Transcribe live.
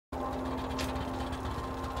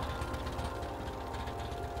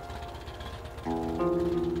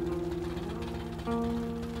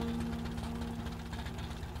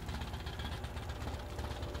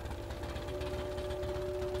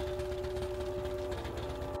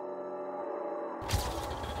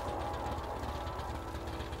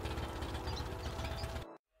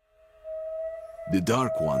The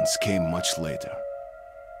Dark Ones came much later,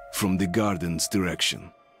 from the garden's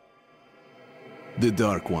direction. The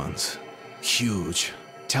Dark Ones, huge,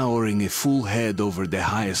 towering a full head over the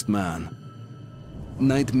highest man.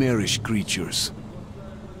 Nightmarish creatures,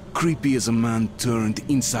 creepy as a man turned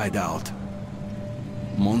inside out.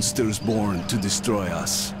 Monsters born to destroy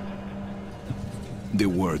us. The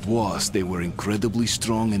word was they were incredibly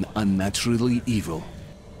strong and unnaturally evil.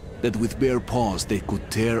 That with bare paws they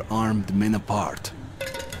could tear armed men apart.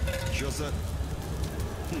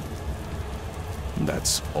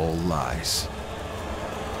 That's all lies.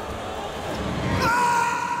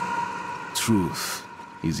 Truth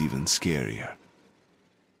is even scarier.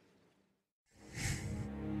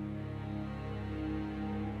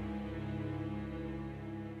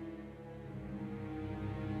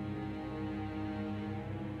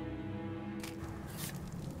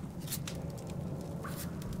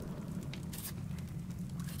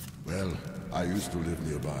 Well, I used to live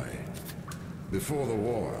nearby. Before the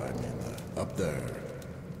war, up there.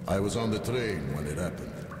 I was on the train when it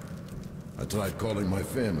happened. I tried calling my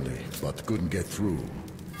family, but couldn't get through.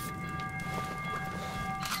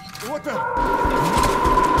 What the?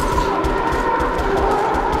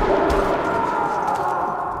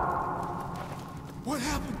 What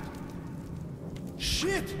happened?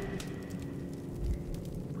 Shit!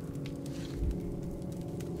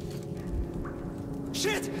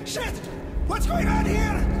 Shit! Shit! What's going on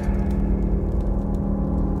here?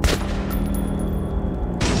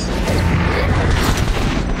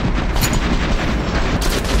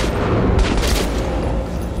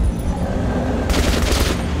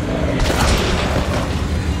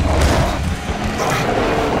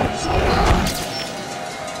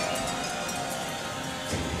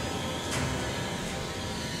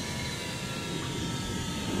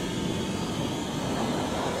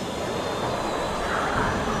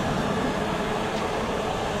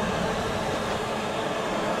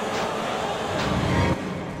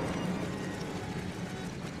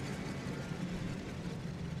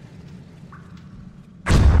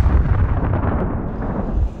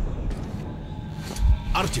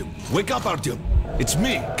 Artyom! Wake up, Artyom! It's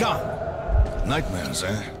me, Khan! Nightmares,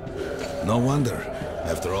 eh? No wonder,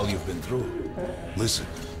 after all you've been through. Listen,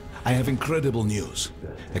 I have incredible news.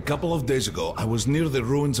 A couple of days ago, I was near the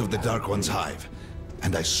ruins of the Dark One's hive,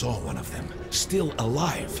 and I saw one of them, still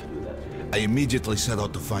alive. I immediately set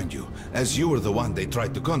out to find you, as you were the one they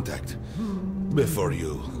tried to contact, before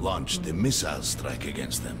you launched the missile strike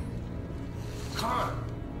against them. Khan,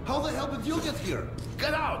 how the hell did you get here?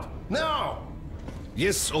 Get out, now!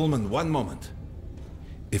 Yes, Ullman, one moment.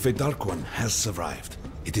 If a Dark One has survived,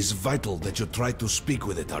 it is vital that you try to speak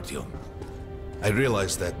with it, Artyom. I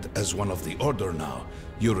realize that, as one of the Order now,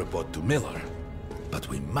 you report to Miller. But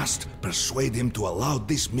we must persuade him to allow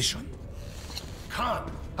this mission. Khan,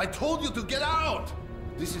 I told you to get out!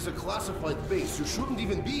 This is a classified base. You shouldn't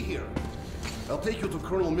even be here. I'll take you to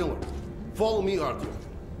Colonel Miller. Follow me, Artyom.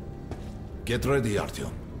 Get ready,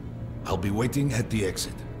 Artyom. I'll be waiting at the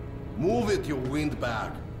exit. Move it, you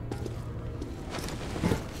windbag.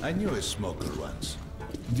 I knew a smoker once.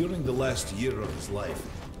 During the last year of his life,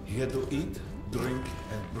 he had to eat, drink,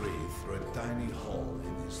 and breathe through a tiny hole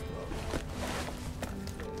in his throat.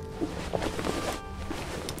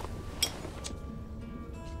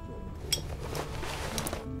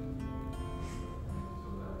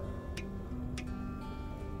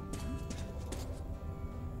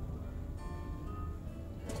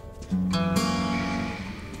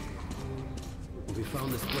 We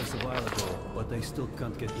found this place a while ago, but I still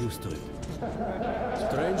can't get used to it.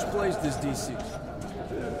 Strange place, this D6.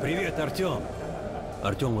 Привет, Artyom!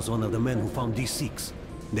 Artyom was one of the men who found D6.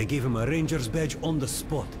 They gave him a ranger's badge on the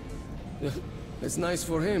spot. Yeah, it's nice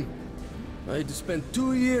for him. I had to spend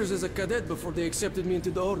 2 years as a cadet before they accepted me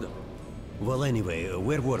into the Order. Well, anyway,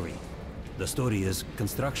 where were we? The story is,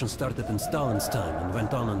 construction started in Stalin's time and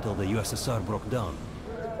went on until the USSR broke down.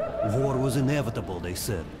 War was inevitable, they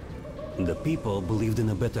said. The people believed in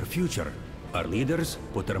a better future. Our leaders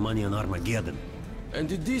put their money on Armageddon. And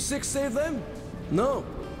did D6 save them? No.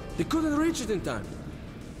 They couldn't reach it in time.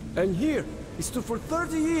 And here, it stood for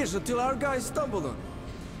 30 years until our guys stumbled on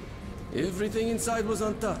it. Everything inside was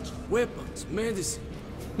untouched. Weapons, medicine.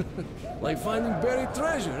 Like finding buried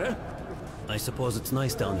treasure, eh? I suppose it's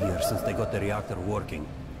nice down here since they got the reactor working.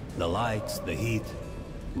 The lights, the heat.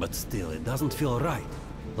 But still, it doesn't feel right.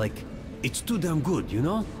 Like, it's too damn good, you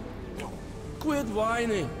know? Quit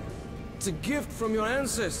whining. It's a gift from your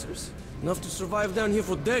ancestors. Enough to survive down here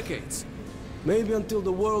for decades. Maybe until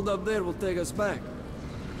the world up there will take us back.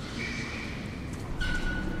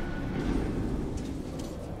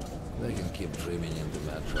 They can keep dreaming in the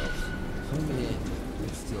metros.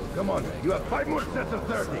 Come on, you have 5 more sets of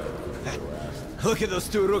 30. Look at those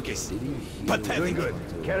two rookies. Pathetic. Doing good.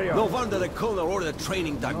 Carry on. No wonder the colonel ordered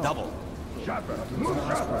training done double. Sharper. Move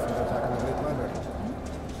sharper.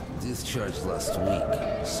 Discharged last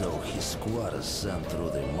week, so his squad is sent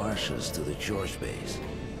through the marshes to the George base.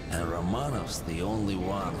 And Romanov's the only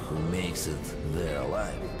one who makes it there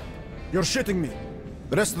alive. You're shitting me.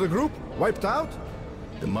 The rest of the group? Wiped out?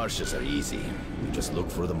 The marshes are easy. You just look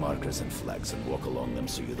for the markers and flags and walk along them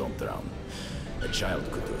so you don't drown. A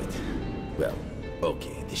child could do it. Well,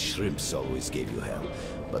 okay, the shrimps always gave you hell.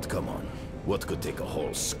 But come on, what could take a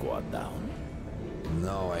whole squad down?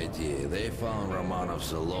 No idea. They found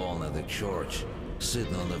Romanov's alone at the church,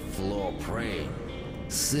 sitting on the floor praying.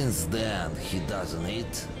 Since then, he doesn't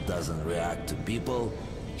eat, doesn't react to people,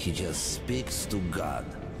 he just speaks to God.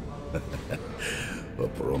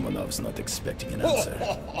 Hope Romanov's not expecting an answer.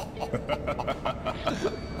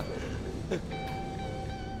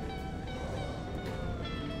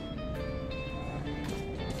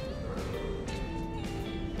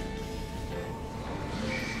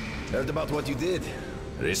 Heard about what you did.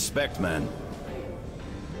 Respect, man.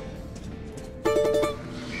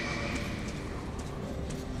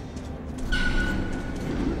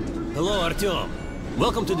 Hello, Artyom.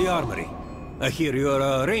 Welcome to the armory. I hear you're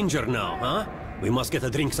a ranger now, huh? We must get a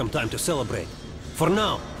drink sometime to celebrate. For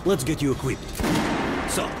now, let's get you equipped.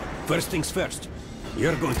 So, first things first.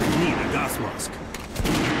 You're going to need a gas mask.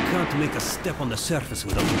 You can't make a step on the surface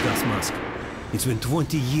without a gas mask. It's been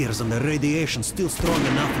 20 years and the radiation's still strong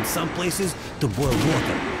enough in some places to boil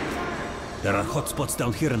water. There are hot spots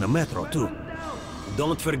down here in the metro, too.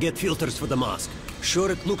 Don't forget filters for the mask. Sure,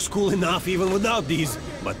 it looks cool enough even without these,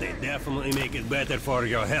 but they definitely make it better for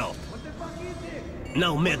your health.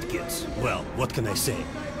 Now medkits. Well, what can I say?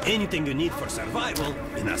 Anything you need for survival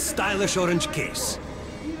in a stylish orange case.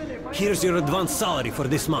 Here's your advance salary for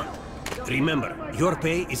this month. Remember, your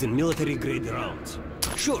pay is in military-grade rounds.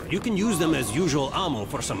 Sure, you can use them as usual ammo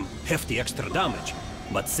for some hefty extra damage,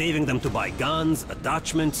 but saving them to buy guns,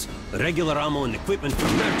 attachments, regular ammo and equipment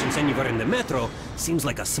from merchants anywhere in the metro seems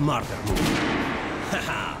like a smarter move.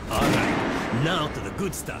 Haha, alright. Now to the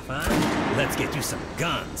good stuff, huh? Let's get you some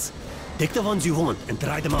guns. Take the ones you want and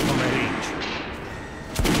try them out on my range.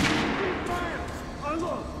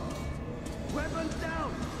 Weapons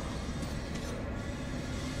down!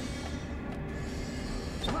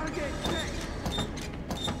 Target check!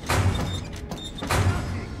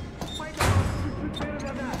 Find the ones who should better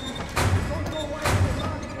than that! Don't go wide in the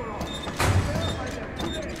last for all! Verify them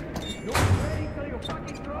today! No praying till you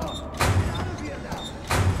fucking draw! Get out of here now!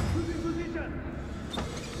 Losing position!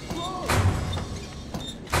 Close!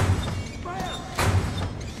 Fire!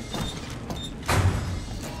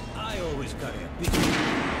 I always carry a pistol.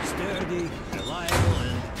 Sturdy, reliable,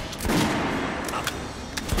 and... up.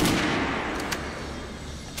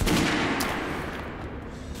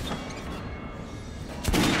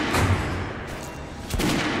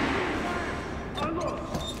 Unload!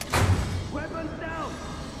 Weapons down!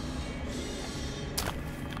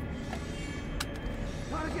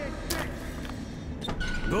 Target check!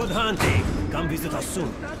 Good hunting. Come visit us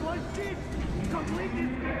soon. That was shit! Complete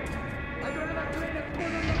this game! I'd rather trade a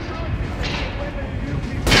quarter of the crowd than take weapons you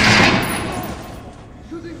people!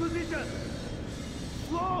 Choosing position!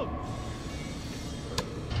 Load!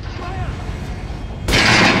 Fire!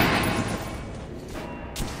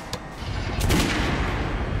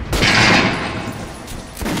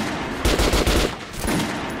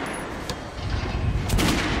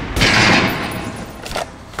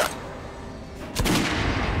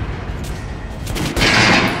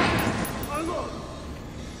 Unload!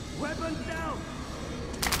 Weapons down!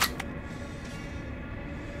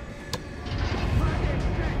 Target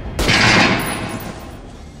check!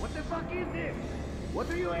 What the fuck is this? What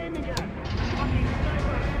are you aiming at? Fucking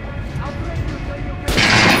sniper! I'll train you so you can get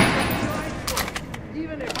your eyes closed.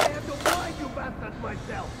 Even if I have to blind you bastards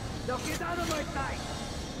myself. Now get out of my sight!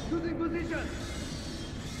 Choosing position!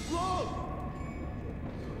 Load!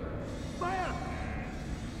 Fire!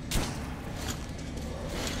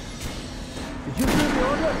 Did you hear the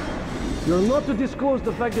order? You're not to disclose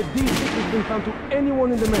the fact that D6 has been found to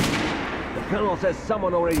anyone in the metro. The colonel says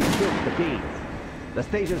someone already spilled the beans. The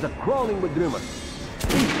stations are crawling with rumors.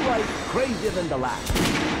 Each flight crazier than the last.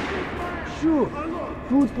 Sure.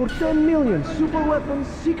 Food for 10 million, super weapons,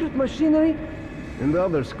 secret machinery. And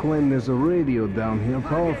others claim there's a radio down here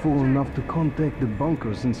powerful enough to contact the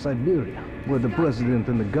bunkers in Siberia, where the president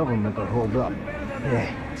and the government are holed up.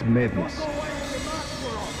 Yeah, it's madness.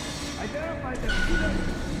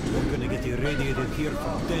 We're gonna get irradiated here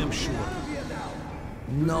for damn sure.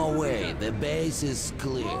 No way, the base is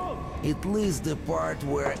clear. At least the part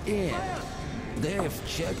we're in. They've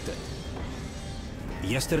checked it.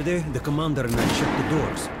 Yesterday, the commander and I checked the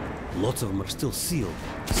doors. Lots of them are still sealed.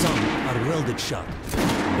 Some are welded shut.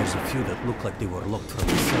 There's a few that look like they were locked from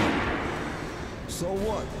inside. So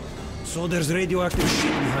what? So there's radioactive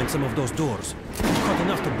shit behind some of those doors. Hot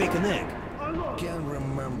enough to bake an egg. Can't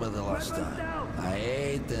remember the last time I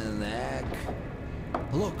ate an egg.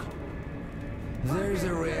 Look, there's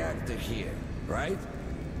a reactor here, right?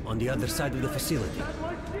 On the other side of the facility.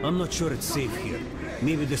 I'm not sure it's safe here.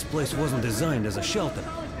 Maybe this place wasn't designed as a shelter.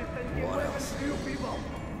 What else?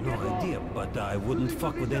 No idea, but I wouldn't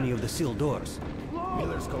fuck with any of the sealed doors.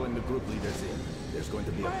 Miller's calling the group leaders in. There's going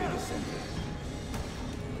to be a big assembly.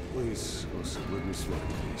 Please, also, let me speak,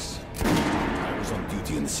 please. I was on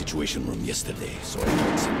duty in the Situation Room yesterday, so I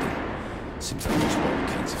heard something. Seems like there's all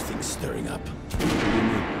kinds of things stirring up. What do you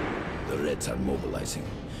mean? The Reds are mobilizing.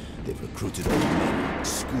 They've recruited old men,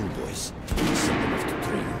 schoolboys, sent them off to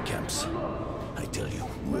training camps. I tell you,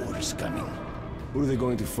 war is coming. Who are they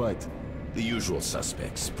going to fight? The usual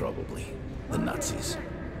suspects, probably. The Nazis.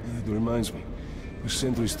 It reminds me. The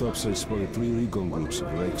sentry's topside spotted 3 recon groups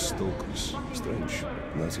of Reich stalkers. Strange.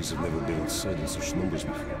 Nazis have never been outside in such numbers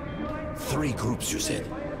before. 3 groups, you said?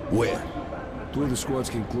 Where? 2 of the squads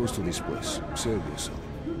came close to this place. Serbia, so.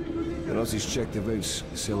 The Nazis checked the waves,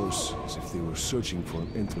 the cellars, as if they were searching for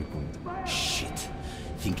an entry point. Shit.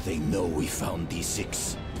 Think they know we found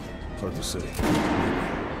D6? Hard to say.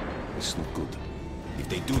 Maybe. It's not good. If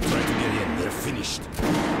they do try to get in, they're finished.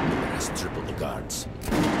 Miller has tripled the guards.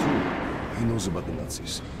 True. He knows about the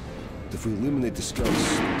Nazis. But if we eliminate the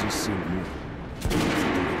scouts, they just seem new.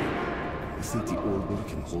 You think the Order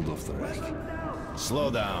can hold off the Reich? Slow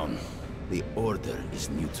down. The Order is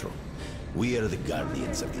neutral. We are the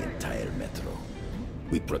guardians of the entire Metro.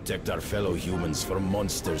 We protect our fellow humans from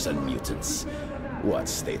monsters and mutants. What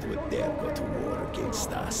state would dare go to war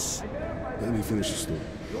against us? Let me finish the story.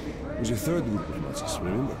 There's a 3rd group of Nazis,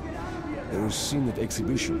 remember? They were seen at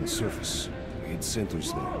exhibition on the surface. We had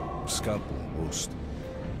sentries there, Scalpel and Rost.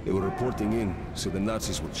 They were reporting in, so the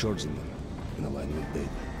Nazis were charging them, in a line with dead.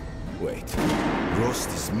 Wait, Rost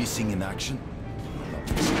is missing in action? Not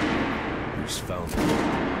missing. He was found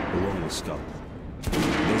dead, along with Scalpel. A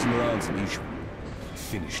dozen rounds in each one.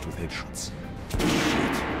 Finished with headshots.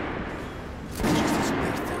 Shit. It was just his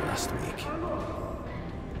birthday last week.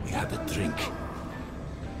 We had a drink.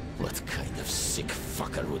 What kind of sick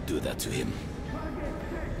fucker would do that to him?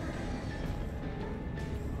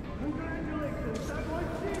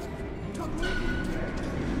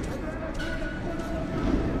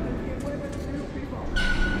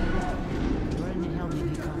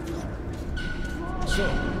 So,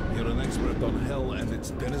 you're an expert on hell and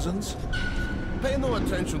its denizens? Pay no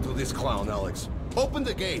attention to this clown, Alex. Open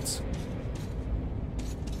the gates.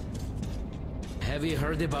 Have you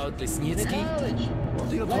heard about Lesnitsky?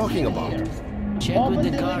 What are you talking about? Check with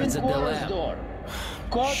the guards at the lab.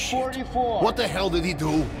 Code 44. What the hell did he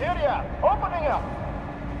do? Here ya, opening up.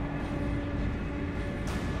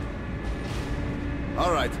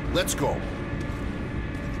 All right, let's go.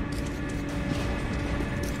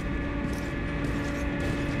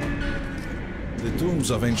 The tombs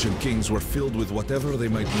of ancient kings were filled with whatever they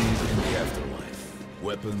might need in the afterlife.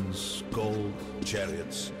 Weapons, gold,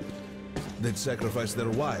 chariots. They'd sacrifice their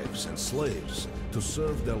wives and slaves to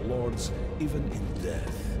serve their lords even in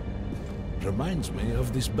death. Reminds me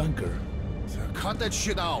of this bunker. Cut that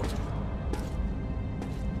shit out.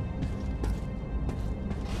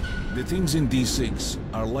 The things in D6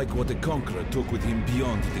 are like what the Conqueror took with him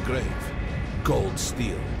beyond the grave. Gold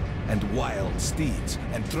steel, and wild steeds,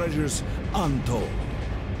 and treasures untold.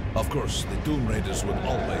 Of course, the Tomb Raiders would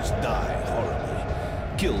always die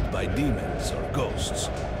horribly, killed by demons or ghosts,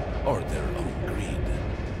 or their own greed.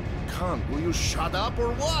 Khan, will you shut up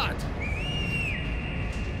or what?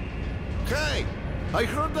 Hey, I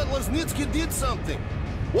heard that Lesnitsky did something.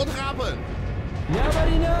 What happened?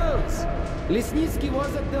 Nobody knows! Lesnitsky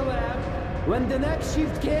was at the lab. When the next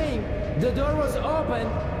shift came, the door was open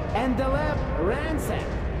and the lab ransacked.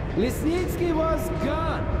 Lesnitsky was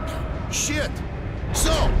gone. Shit!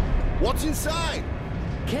 So, what's inside?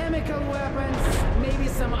 Chemical weapons, maybe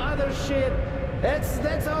some other shit.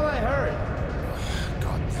 That's all I heard.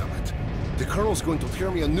 God damn it. The Colonel's going to tear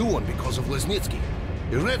me a new one because of Lesnitsky.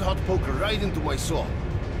 A red-hot poker right into my soul.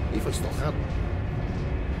 If I still have one.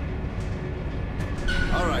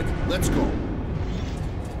 All right, let's go.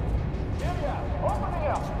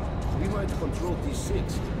 We might control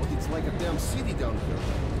T6, but it's like a damn city down here.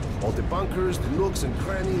 All the bunkers, the nooks and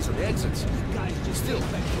crannies and exits. Still,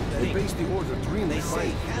 they base the Order dream They say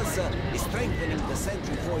behind. Hansa is strengthening the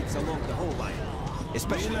sentry points along the whole line.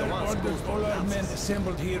 especially the ones orders all our men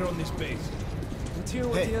assembled here on this base. Let's hear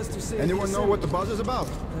what he has to say. Anyone know what the buzz is about?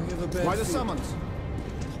 I have a bad Why the feeling. summons?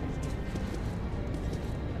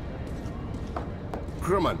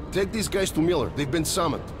 Crewman, take these guys to Miller. They've been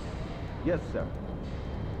summoned. Yes, sir.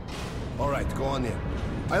 All right, go on in.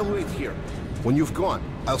 I'll wait here. When you've gone,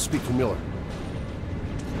 I'll speak to Miller.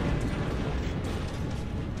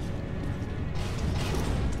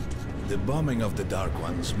 The bombing of the Dark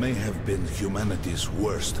Ones may have been humanity's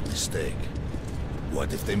worst mistake.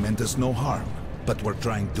 What if they meant us no harm, but were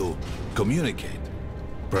trying to communicate?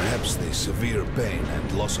 Perhaps the severe pain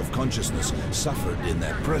and loss of consciousness suffered in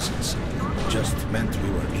their presence just meant we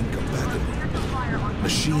were incompatible.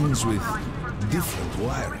 Machines with different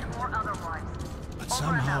wiring. But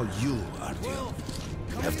somehow you, Artyom,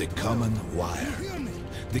 have the common wire.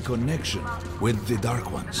 The connection with the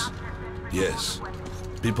Dark Ones. Yes,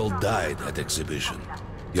 people died at Exhibition,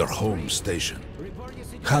 your home station.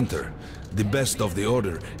 Hunter, the best of the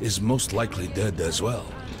Order, is most likely dead as well.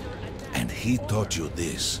 And he taught you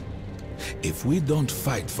this. If we don't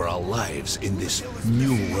fight for our lives in this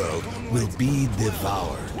new world, we'll be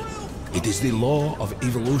devoured. It is the law of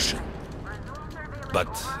evolution. But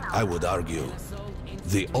I would argue,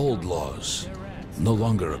 the old laws no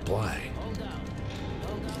longer apply.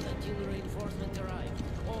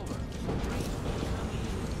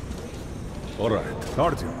 All right,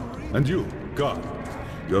 Artyom, and you, Khan,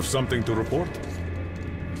 you have something to report?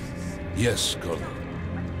 Yes, Colonel.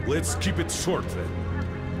 Let's keep it short,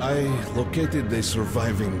 then. I located the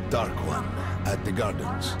surviving Dark One at the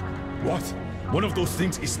Gardens. What? One of those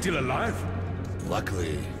things is still alive?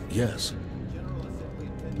 Luckily, yes.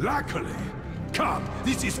 Luckily? Come,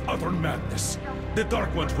 this is utter madness. The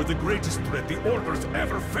Dark Ones were the greatest threat the Order's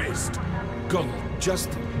ever faced. Colonel, just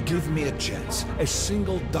give me a chance. A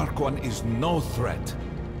single Dark One is no threat.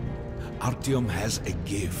 Artyom has a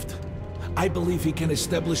gift. I believe he can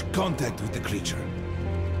establish contact with the creature.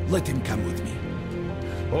 Let him come with me.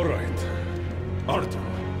 All right.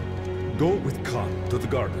 Artyom, go with Khan to the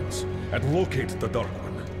Gardens and locate the Dark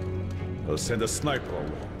One. I'll send a sniper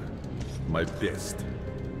along. My best.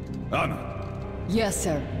 Anna. Yes,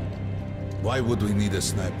 sir. Why would we need a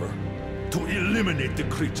sniper? To eliminate the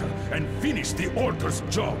creature and finish the Order's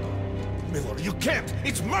job. Miller, you can't!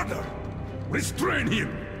 It's murder! Restrain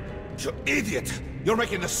him! You idiot! You're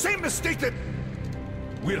making the same mistake that...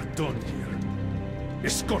 We're done here.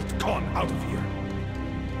 Escort Khan out of here.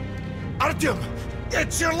 Artyom!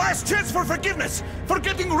 It's your last chance for forgiveness! For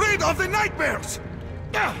getting rid of the nightmares!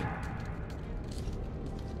 Ah!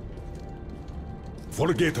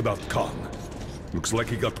 Forget about Khan. Looks like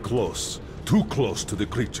he got close. Too close to the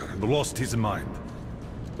creature and lost his mind.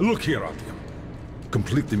 Look here, Artyom.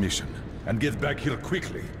 Complete the mission and get back here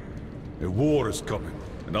quickly. A war is coming,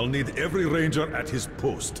 and I'll need every ranger at his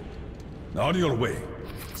post. On your way.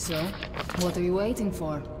 So, what are you waiting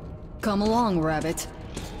for? Come along, Rabbit.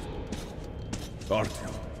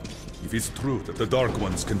 Artyom, if it's true that the Dark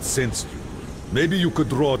Ones can sense you, maybe you could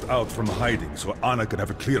draw it out from hiding so Anna can have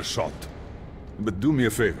a clear shot. But do me a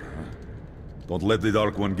favor, huh? Don't let the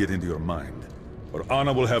Dark One get into your mind, or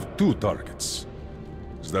Anna will have 2 targets.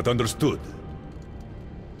 Is that understood?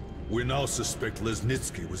 We now suspect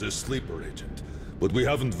Lesnitsky was a sleeper agent, but we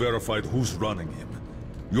haven't verified who's running him.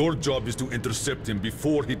 Your job is to intercept him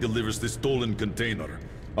before he delivers the stolen container.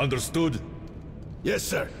 Understood? Yes,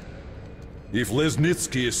 sir. If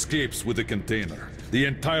Lesnitsky escapes with the container, the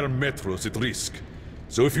entire Metro's at risk.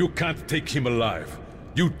 So if you can't take him alive,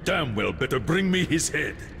 you damn well better bring me his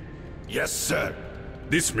head. Yes, sir.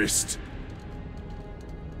 Dismissed.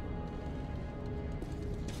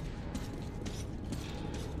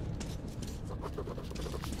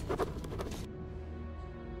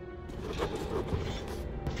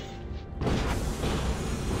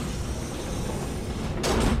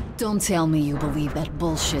 Don't tell me you believe that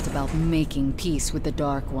bullshit about making peace with the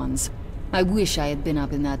Dark Ones. I wish I had been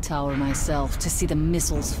up in that tower myself to see the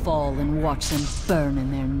missiles fall and watch them burn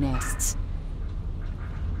in their nests.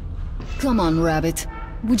 Come on, Rabbit.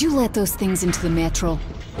 Would you let those things into the Metro?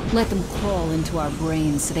 Let them crawl into our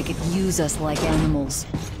brains so they could use us like animals.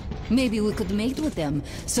 Maybe we could mate with them,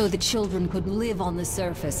 so the children could live on the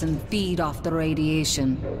surface and feed off the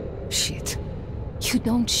radiation. Shit. You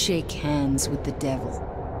don't shake hands with the devil.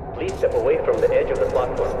 Please step away from the edge of the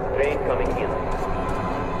platform. Train coming in.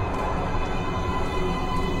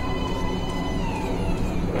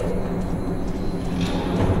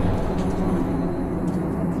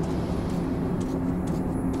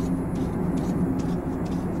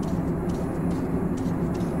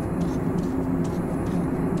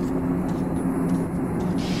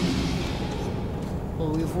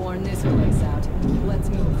 Well, we've You've worn this place out. Let's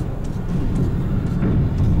move.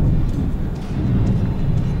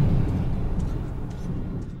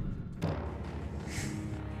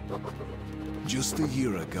 Just a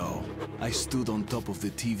year ago, I stood on top of the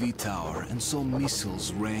TV tower and saw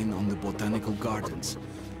missiles rain on the botanical gardens,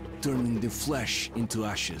 turning the flesh into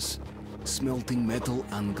ashes, smelting metal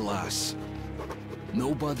and glass.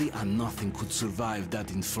 Nobody and nothing could survive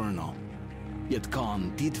that inferno. Yet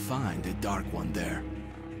Khan did find a Dark One there.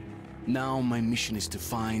 Now my mission is to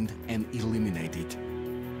find and eliminate it.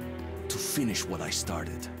 To finish what I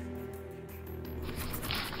started.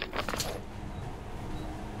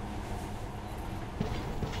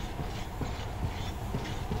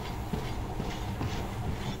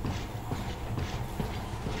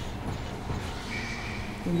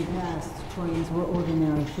 In the past, trains were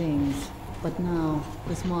ordinary things. But now,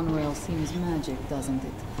 this monorail seems magic, doesn't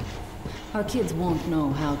it? Our kids won't know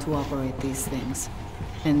how to operate these things.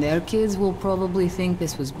 And their kids will probably think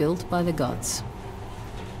this was built by the gods.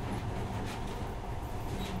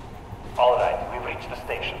 All right, we've reached the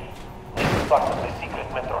station. This is part of the secret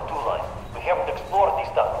Metro 2 line. We haven't explored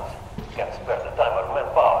these tunnels. Can't spare the time or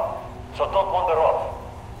manpower. So don't wander off.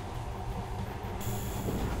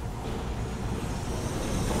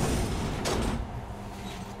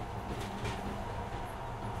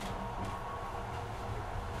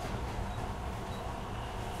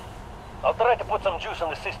 I'll try to put some juice in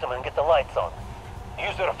the system and get the lights on.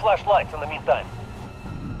 Use your flashlights in the meantime.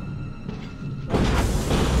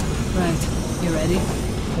 Right. You ready?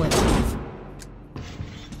 Let's move.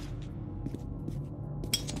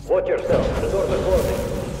 Watch yourself. The doors are closing.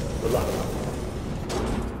 Good luck.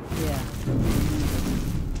 Yeah.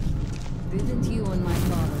 Didn't you and my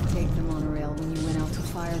father take the monorail when you went out to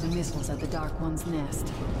fire the missiles at the Dark One's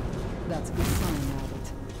nest? That's a good sign,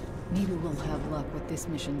 Rabbit. Maybe we'll have luck with this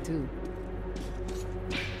mission too.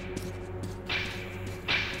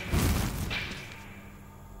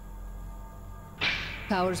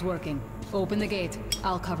 Power's working. Open the gate.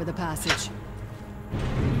 I'll cover the passage.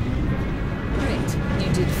 Great.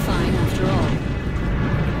 You did fine after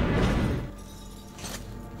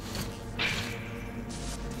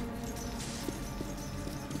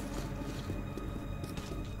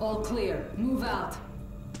all. All clear. Move out.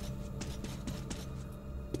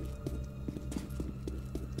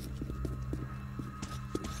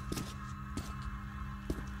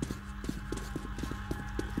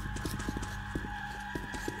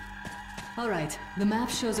 All right, the map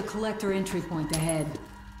shows a collector entry point ahead.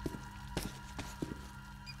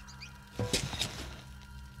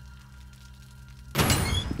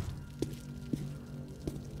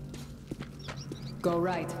 Go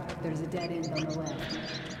right. There's a dead end on the left.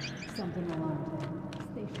 Something alarmed.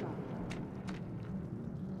 Stay sharp.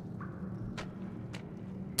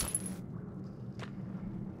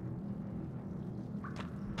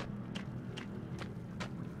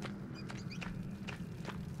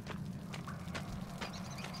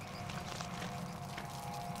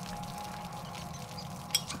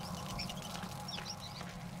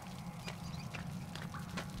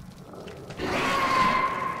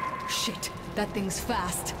 Shit, that thing's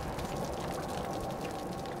fast.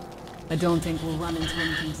 I don't think we'll run into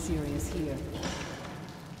anything serious here.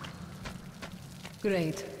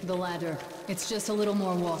 Great, the ladder. It's just a little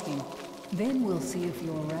more walking. Then we'll see if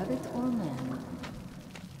you're a rabbit or a man.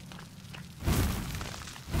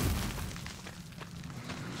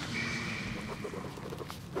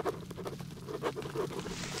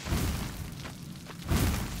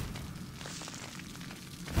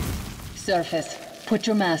 Surface. Put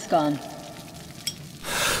your mask on.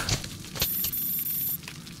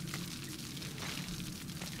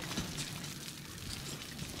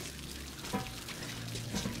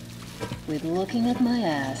 With looking at my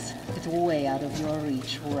ass, it's way out of your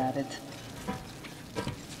reach, Rabbit.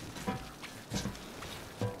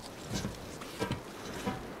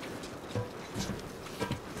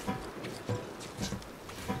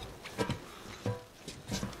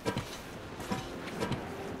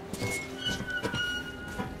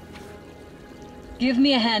 Give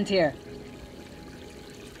me a hand here.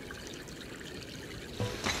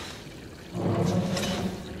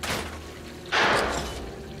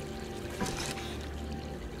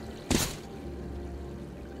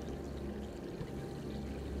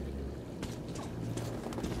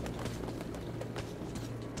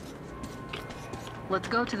 Let's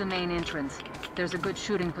go to the main entrance. There's a good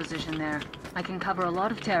shooting position there. I can cover a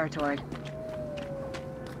lot of territory.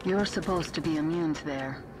 You're supposed to be immune to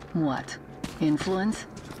their... what? Influence?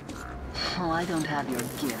 Well, I don't have your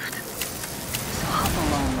gift. So hop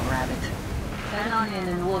along, Rabbit. Head on in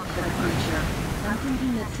and look for the creature. I'm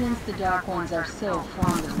thinking that since the Dark Ones are so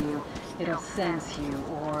fond of you, it'll sense you,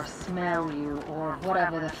 or smell you, or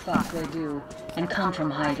whatever the fuck they do, and come from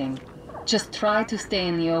hiding. Just try to stay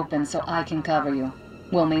in the open so I can cover you.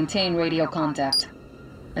 We'll maintain radio contact.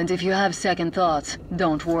 And if you have second thoughts,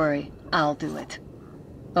 don't worry, I'll do it.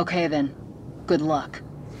 Okay then, good luck.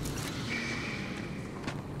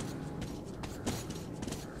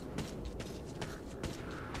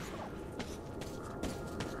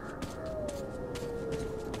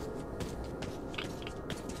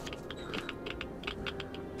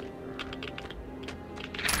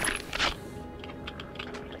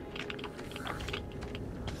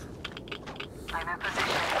 I'm in position.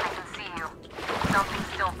 I can see you. Something's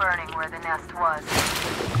still burning where the nest was.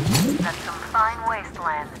 That's some fine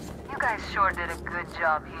wasteland. You guys sure did a good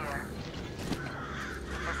job here.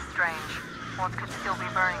 It's strange. What could still be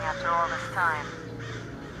burning after all this time?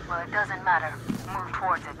 Well, it doesn't matter. Move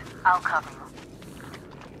towards it. I'll cover you.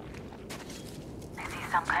 I see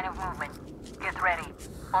some kind of movement. Get ready.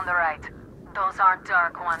 On the right. Those aren't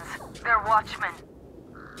Dark Ones. They're Watchmen.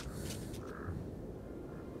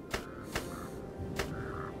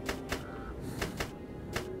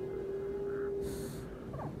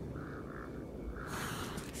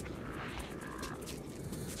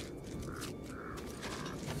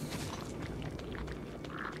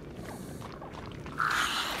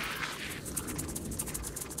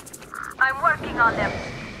 I'm working on them.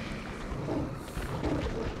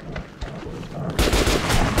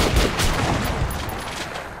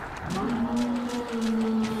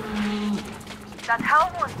 That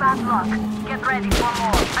help was bad luck. Get ready for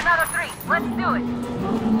more. Another 3. Let's do it.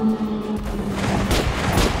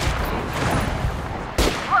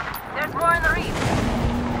 Look, there's more in the reef.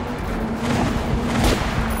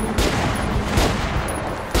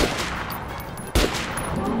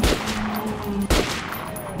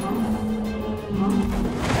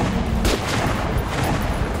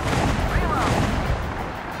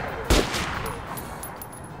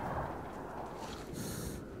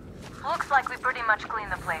 Looks like we pretty much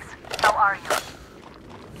cleaned the place. How are you?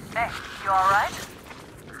 Hey, you alright?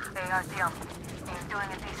 Hey, Artyom. He's doing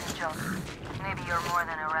a decent job. Maybe you're more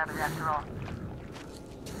than a rabbit after all.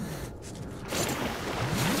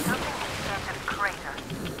 Something at the edge of the crater.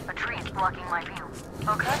 A tree's blocking my view.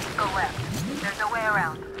 Okay, go left. There's a way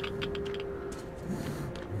around.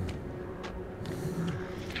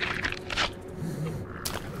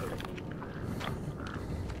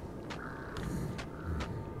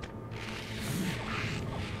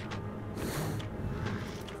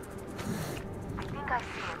 I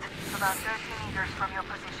see it. About 30 meters from your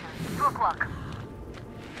position. 2 o'clock.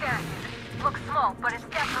 There it is. Looks small, but it's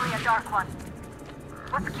definitely a Dark One.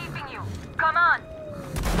 What's keeping you? Come on!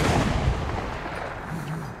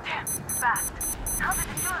 Damn, fast. How did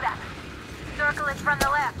it do that? Circle it from the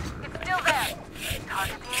left. It's still there.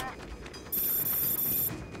 Target in.